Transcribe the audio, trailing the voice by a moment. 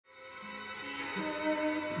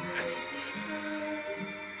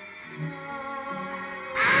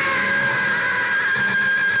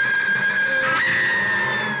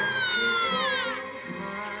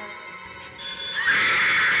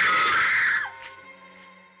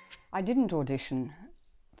I didn't audition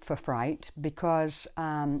for Fright because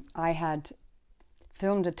I had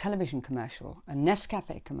filmed a television commercial, a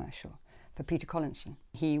Nescafe commercial for Peter Collinson.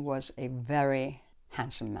 He was a very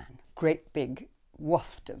handsome man, great big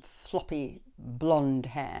waft of floppy blonde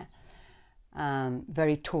hair,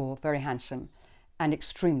 very tall, very handsome, and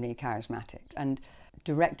extremely charismatic. And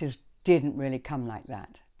directors didn't really come like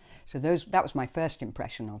that. So that was my first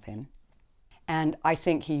impression of him. And I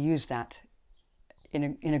think he used that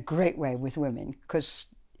in a great way with women, because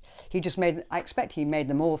he just I expect he made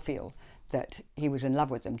them all feel that he was in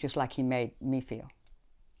love with them, just like he made me feel.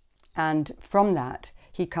 And from that,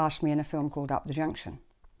 he cast me in a film called Up the Junction.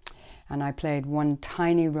 And I played one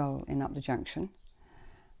tiny role in Up the Junction.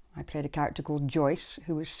 I played a character called Joyce,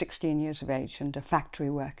 who was 16 years of age and a factory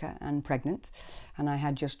worker and pregnant. And I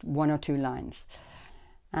had just 1 or 2 lines.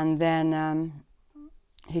 And then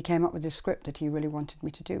he came up with this script that he really wanted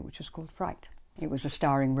me to do, which was called Fright. It was a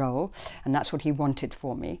starring role, and that's what he wanted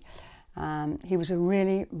for me. He was a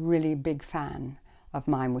really, really big fan of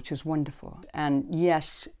mine, which was wonderful. And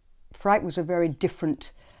yes, Fright was a very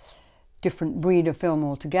different breed of film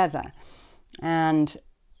altogether. And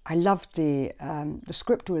I loved the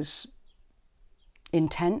script was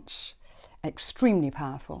intense, extremely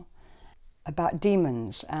powerful, about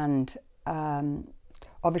demons and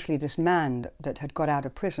obviously this man that had got out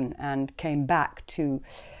of prison and came back to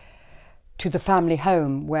the family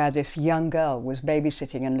home where this young girl was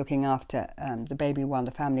babysitting and looking after the baby while the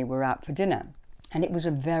family were out for dinner. And it was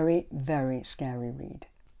a very, very scary read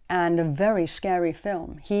and a very scary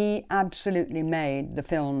film. He absolutely made the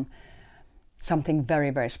film something very,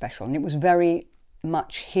 very special, and it was very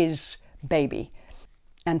much his baby.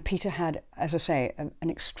 And Peter had, as I say, an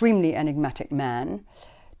extremely enigmatic man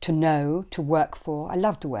to know, to work for. I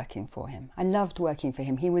loved working for him. I loved working for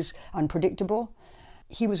him. He was unpredictable.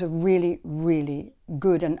 He was a really, really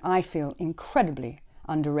good, and I feel incredibly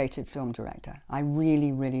underrated film director. I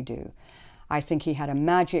really, really do. I think he had a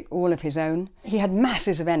magic all of his own. He had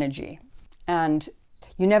masses of energy, and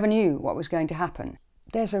you never knew what was going to happen.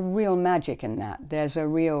 There's a real magic in that. There's a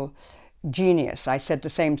real genius. I said the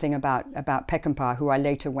same thing about Peckinpah, who I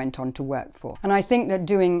later went on to work for. And I think that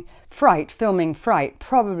doing Fright, filming Fright,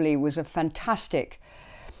 probably was a fantastic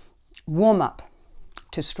warm-up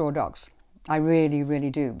to Straw Dogs. I really, really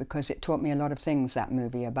do, because it taught me a lot of things, that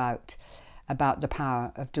movie, about the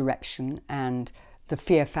power of direction and the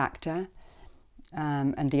fear factor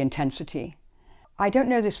and the intensity. I don't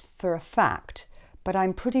know this for a fact, but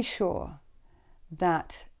I'm pretty sure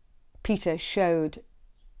that Peter showed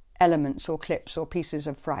elements or clips or pieces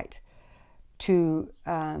of Fright to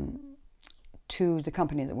the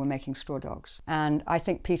company that were making Straw Dogs. And I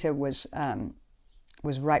think Peter was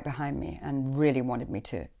right behind me and really wanted me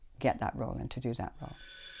to get that role and to do that role.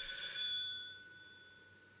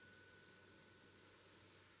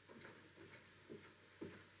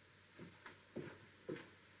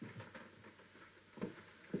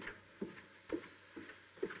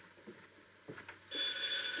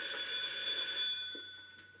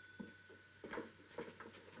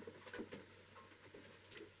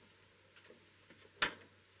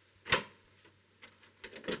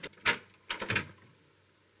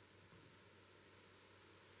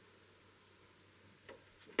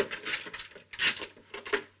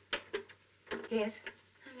 Yes?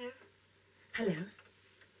 Hello. Hello?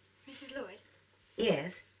 Mrs. Lloyd?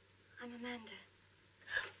 Yes? I'm Amanda.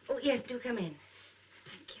 Oh, yes, do come in.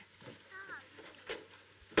 Thank you.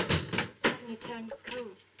 Suddenly turned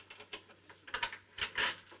cold.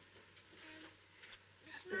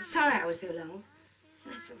 Sorry I was so long.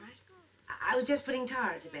 That's all right. I was just putting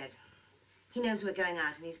Tara to bed. He knows we're going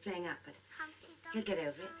out and he's playing up, but he'll get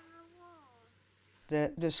over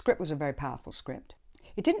it. The script was a very powerful script.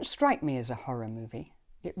 It didn't strike me as a horror movie.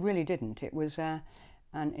 It really didn't. It was an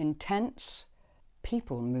intense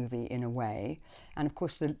people movie in a way. And of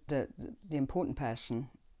course the important person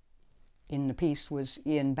in the piece was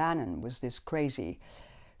Ian Bannon, was this crazy,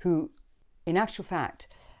 who in actual fact,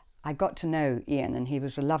 I got to know Ian and he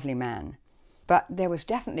was a lovely man. But there was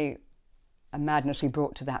definitely a madness he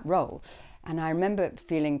brought to that role. And I remember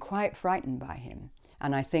feeling quite frightened by him.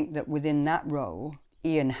 And I think that within that role,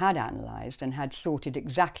 Ian had analysed and had sorted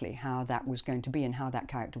exactly how that was going to be and how that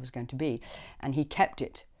character was going to be. And he kept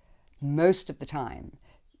it most of the time.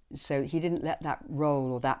 So he didn't let that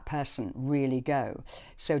role or that person really go.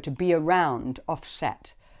 So to be around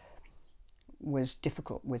offset was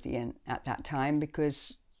difficult with Ian at that time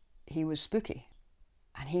because he was spooky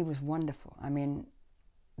and he was wonderful. I mean,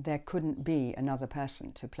 there couldn't be another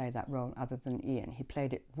person to play that role other than Ian. He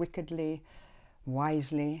played it wickedly,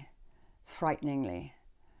 wisely, frighteningly,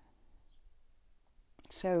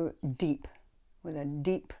 so deep, with a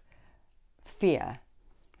deep fear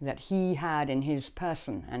that he had in his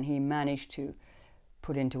person, and he managed to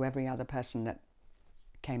put into every other person that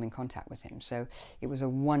came in contact with him. So it was a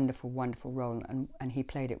wonderful, wonderful role, and he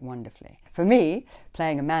played it wonderfully. For me,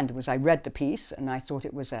 playing Amanda was, I read the piece and I thought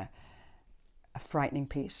it was a frightening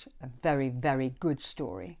piece, a very, very good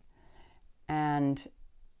story, and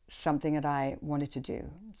something that I wanted to do.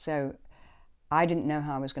 So I didn't know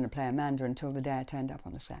how I was going to play Amanda until the day I turned up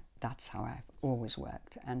on the set. That's how I've always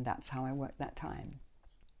worked, and that's how I worked that time.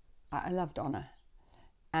 I loved Honor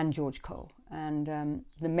and George Cole, and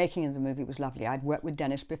the making of the movie was lovely. I'd worked with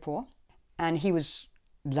Dennis before, and he was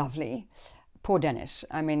lovely. Poor Dennis.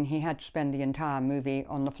 I mean, he had to spend the entire movie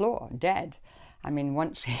on the floor, dead. I mean,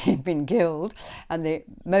 once he'd been killed, and the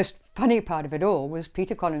most funny part of it all was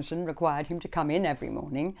Peter Collinson required him to come in every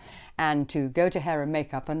morning and to go to hair and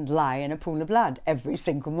makeup and lie in a pool of blood every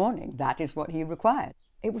single morning. That is what he required.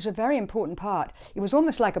 It was a very important part. It was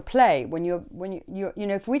almost like a play when you know,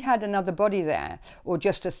 if we'd had another body there or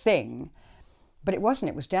just a thing, but it wasn't,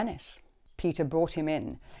 it was Dennis. Peter brought him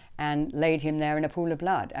in and laid him there in a pool of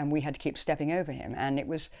blood, and we had to keep stepping over him, and it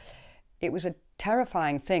was a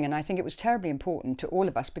terrifying thing, and I think it was terribly important to all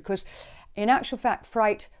of us, because in actual fact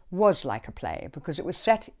Fright was like a play, because it was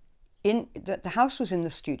set in, the house was in the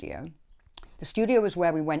studio. The studio was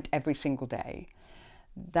where we went every single day.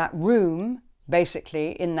 That room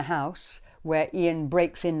basically in the house where Ian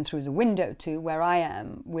breaks in through the window to where I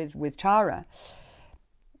am with Tara,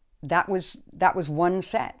 that was one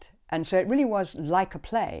set. And so it really was like a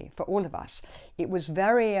play for all of us. It was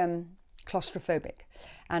very claustrophobic,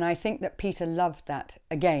 and I think that Peter loved that.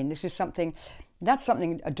 Again, this is something, that's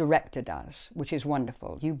something a director does, which is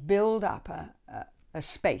wonderful. You build up a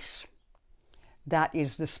space that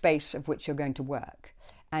is the space of which you're going to work,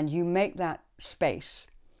 and you make that space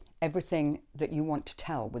everything that you want to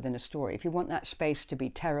tell within a story. If you want that space to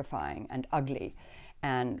be terrifying and ugly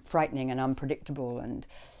and frightening and unpredictable, and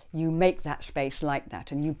you make that space like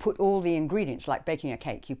that, and you put all the ingredients, like baking a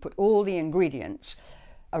cake, you put all the ingredients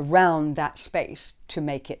around that space to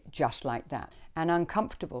make it just like that. And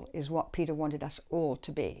uncomfortable is what Peter wanted us all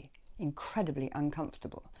to be. Incredibly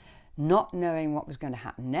uncomfortable. Not knowing what was going to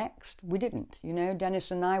happen next. We didn't. You know,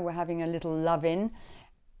 Dennis and I were having a little love-in,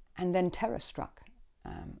 and then terror struck.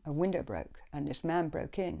 A window broke, and this man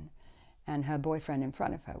broke in, and her boyfriend in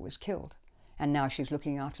front of her was killed. And now she's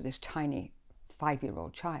looking after this tiny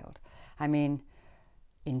 5-year-old child. I mean,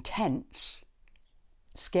 intense,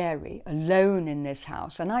 scary, alone in this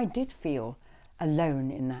house. And I did feel alone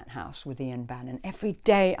in that house with Ian Bannon. Every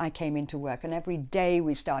day I came into work, and every day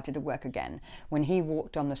we started to work again, when he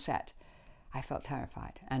walked on the set, I felt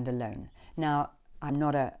terrified and alone. Now, I'm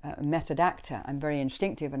not a method actor. I'm very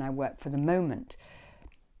instinctive, and I work for the moment.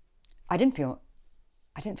 I didn't feel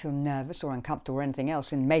nervous or uncomfortable or anything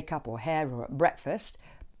else in makeup or hair or at breakfast,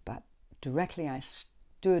 but directly I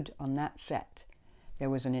stood on that set, there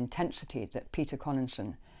was an intensity that Peter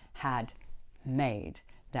Collinson had made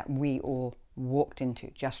that we all walked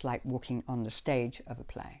into, just like walking on the stage of a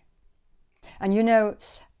play. And you know,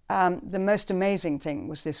 the most amazing thing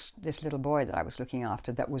was this little boy that I was looking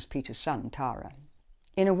after, that was Peter's son, Tara.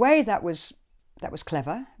 In a way that was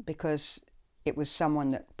clever, because it was someone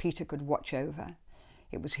that Peter could watch over.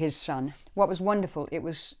 It was his son. What was wonderful, it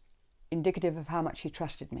was indicative of how much he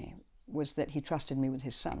trusted me, was that he trusted me with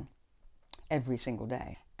his son every single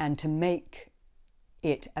day. And to make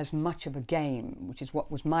it as much of a game, which is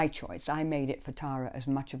what was my choice, I made it for Tara as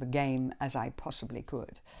much of a game as I possibly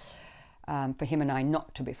could. For him and I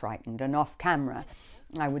not to be frightened. And off camera,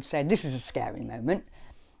 I would say, this is a scary moment,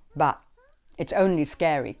 but it's only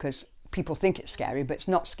scary because people think it's scary, but it's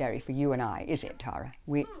not scary for you and I, is it, Tara?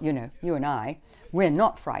 You know, you and I, we're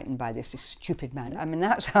not frightened by this stupid man. I mean,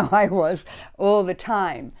 that's how I was all the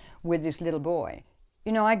time with this little boy.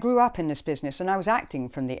 You know, I grew up in this business, and I was acting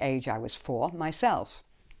from the age I was 4 myself.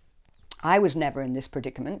 I was never in this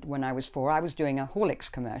predicament when I was 4. I was doing a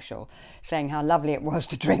Horlicks commercial saying how lovely it was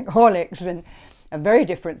to drink Horlicks, and a very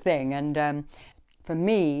different thing. And for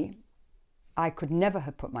me, I could never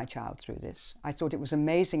have put my child through this. I thought it was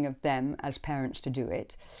amazing of them as parents to do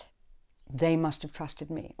it. They must have trusted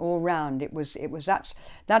me all round.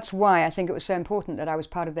 That's why I think it was so important that I was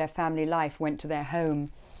part of their family life, went to their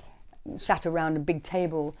home, sat around a big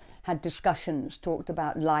table, had discussions, talked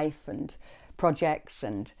about life and projects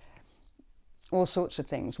and all sorts of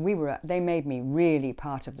things. They made me really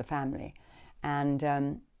part of the family,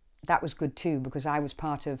 and that was good too, because I was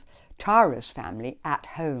part of Tara's family at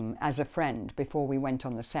home as a friend before we went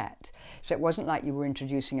on the set. So it wasn't like you were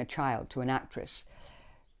introducing a child to an actress.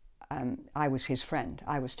 I was his friend.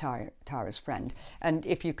 I was Tara's friend. And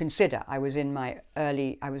if you consider, I was in my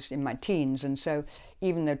teens, and so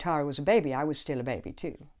even though Tara was a baby, I was still a baby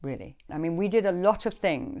too, really. I mean, we did a lot of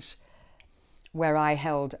things where I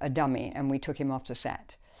held a dummy and we took him off the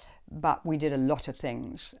set. But we did a lot of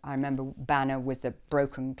things. I remember Banner with the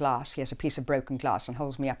broken glass. He has a piece of broken glass and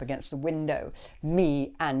holds me up against the window,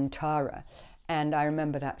 me and Tara. And I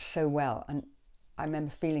remember that so well. And I remember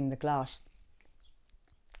feeling the glass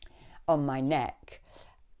on my neck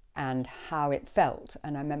and how it felt.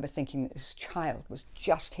 And I remember thinking that this child was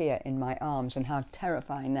just here in my arms and how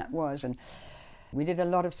terrifying that was. And we did a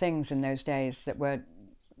lot of things in those days that were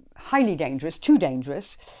highly dangerous, too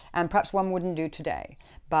dangerous, and perhaps one wouldn't do today.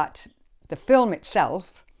 But the film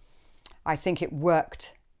itself, I think it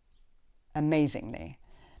worked amazingly.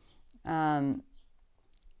 And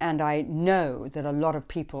I know that a lot of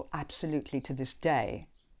people absolutely to this day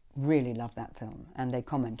really love that film, and they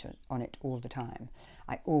comment on it all the time.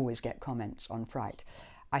 I always get comments on Fright.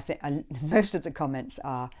 I think most of the comments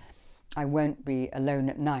are, I won't be alone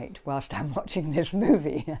at night whilst I'm watching this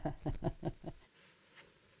movie.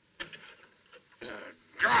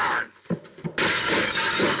 God!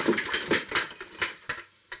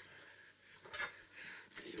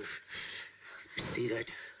 You see that?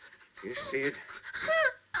 You see it?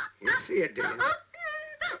 You see it, Dan?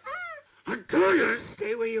 I told you to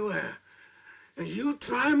stay where you were. And you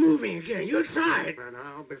try moving again. You tried. And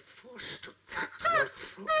I'll be forced to cut your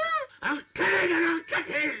throat. I'll cut it and I'll cut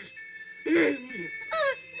his.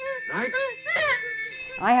 Right?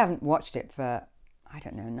 I haven't watched it for, I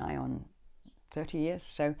don't know, nigh on 30 years,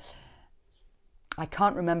 so I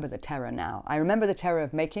can't remember the terror now. I remember the terror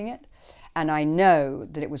of making it, and I know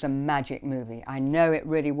that it was a magic movie. I know it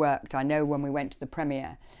really worked. I know when we went to the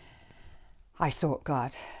premiere, I thought,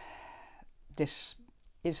 God, this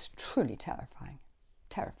is truly terrifying.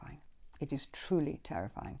 Terrifying. It is truly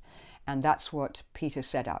terrifying. And that's what Peter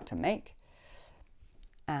set out to make.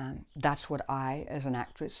 That's what I, as an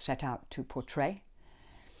actress, set out to portray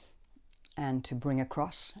and to bring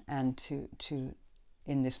across, and to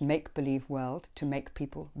in this make-believe world, to make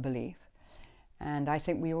people believe. And I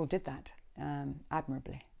think we all did that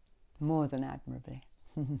admirably, more than admirably.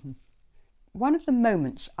 One of the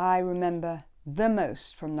moments I remember the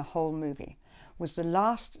most from the whole movie was the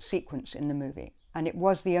last sequence in the movie, and it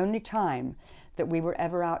was the only time that we were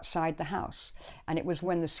ever outside the house, and it was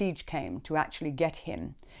when the siege came to actually get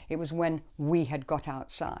him. It was when we had got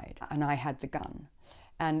outside and I had the gun.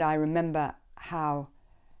 And I remember how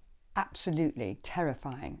absolutely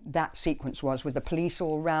terrifying that sequence was, with the police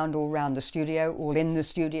all round the studio, all in the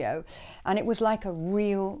studio. And it was like a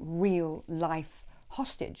real life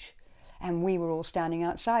hostage. And we were all standing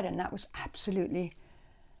outside, and that was absolutely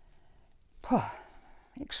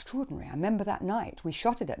extraordinary. I remember that night. We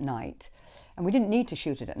shot it at night, and we didn't need to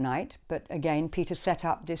shoot it at night, but again, Peter set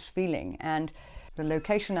up this feeling, and the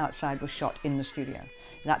location outside was shot in the studio.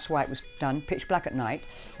 That's why it was done pitch black at night,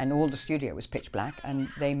 and all the studio was pitch black, and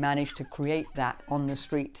they managed to create that on the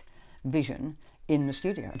street vision in the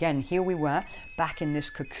studio. Again, here we were, back in this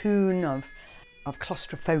cocoon of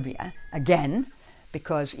claustrophobia, again,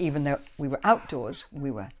 because even though we were outdoors,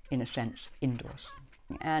 we were, in a sense, indoors.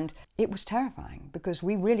 And it was terrifying, because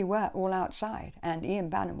we really were all outside, and Ian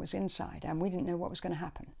Bannon was inside, and we didn't know what was going to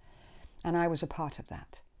happen. And I was a part of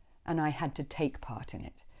that. And I had to take part in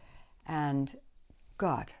it. And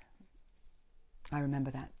God, I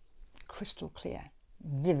remember that crystal clear,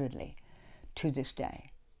 vividly, to this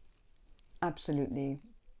day. Absolutely,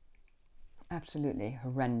 absolutely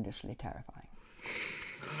horrendously terrifying.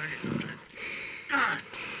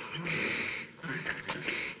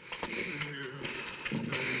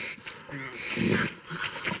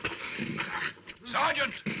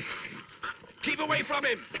 Sergeant! Keep away from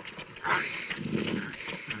him!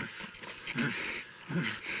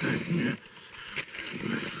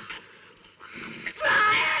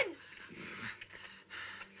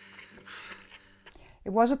 It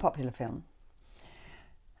was a popular film.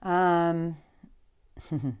 And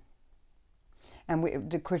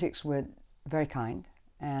the critics were very kind.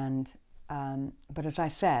 And but as I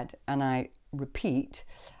said, and I repeat,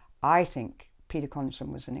 I think Peter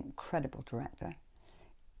Conson was an incredible director,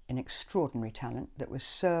 an extraordinary talent that was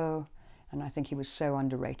so, and I think he was so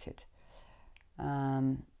underrated.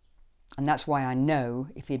 And that's why I know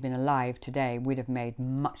if he'd been alive today, we'd have made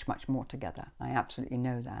much, much more together. I absolutely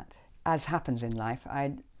know that. As happens in life,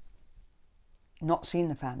 I'd not seen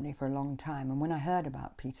the family for a long time, and when I heard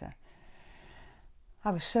about Peter, I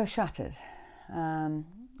was so shattered.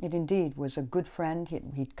 It indeed was a good friend.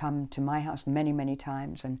 He'd come to my house many, many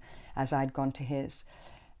times, and as I'd gone to his.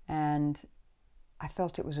 And I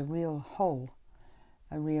felt it was a real hole,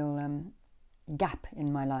 a real gap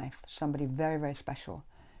in my life, somebody very, very special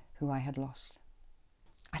who I had lost.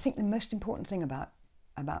 I think the most important thing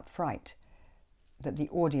about Fright that the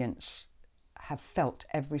audience have felt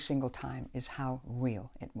every single time is how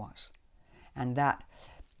real it was. And that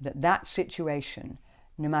situation,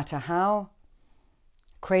 no matter how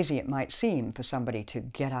crazy it might seem for somebody to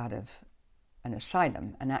get out of an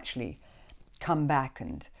asylum and actually come back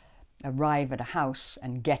and arrive at a house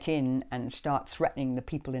and get in and start threatening the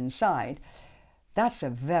people inside, that's a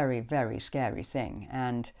very, very scary thing.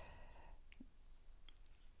 And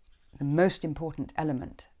the most important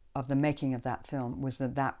element of the making of that film was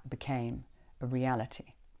that became a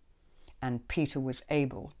reality. And Peter was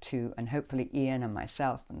able to, and hopefully Ian and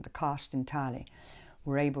myself and the cast entirely,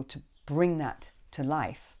 were able to bring that to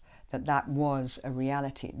life, that was a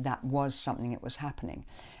reality, that was something that was happening.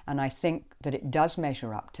 And I think that it does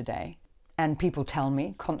measure up today. And people tell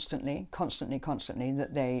me constantly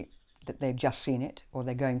that they've just seen it or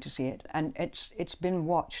they're going to see it. And it's been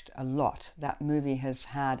watched a lot. That movie has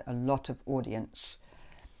had a lot of audience.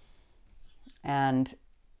 And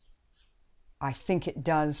I think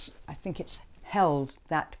it's held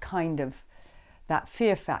that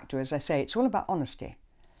fear factor. As I say, it's all about honesty.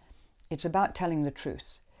 It's about telling the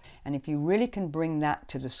truth. And if you really can bring that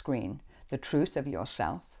to the screen, the truth of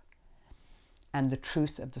yourself and the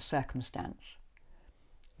truth of the circumstance,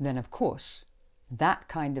 then of course that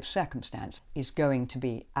kind of circumstance is going to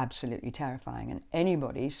be absolutely terrifying. And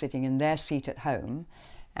anybody sitting in their seat at home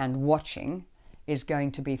and watching is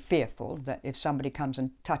going to be fearful that if somebody comes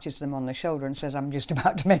and touches them on the shoulder and says, "I'm just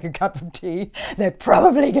about to make a cup of tea," they're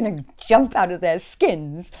probably going to jump out of their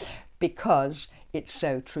skins because it's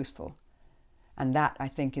so truthful. And that, I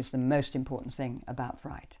think, is the most important thing about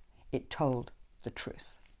Fright. It told the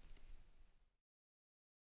truth.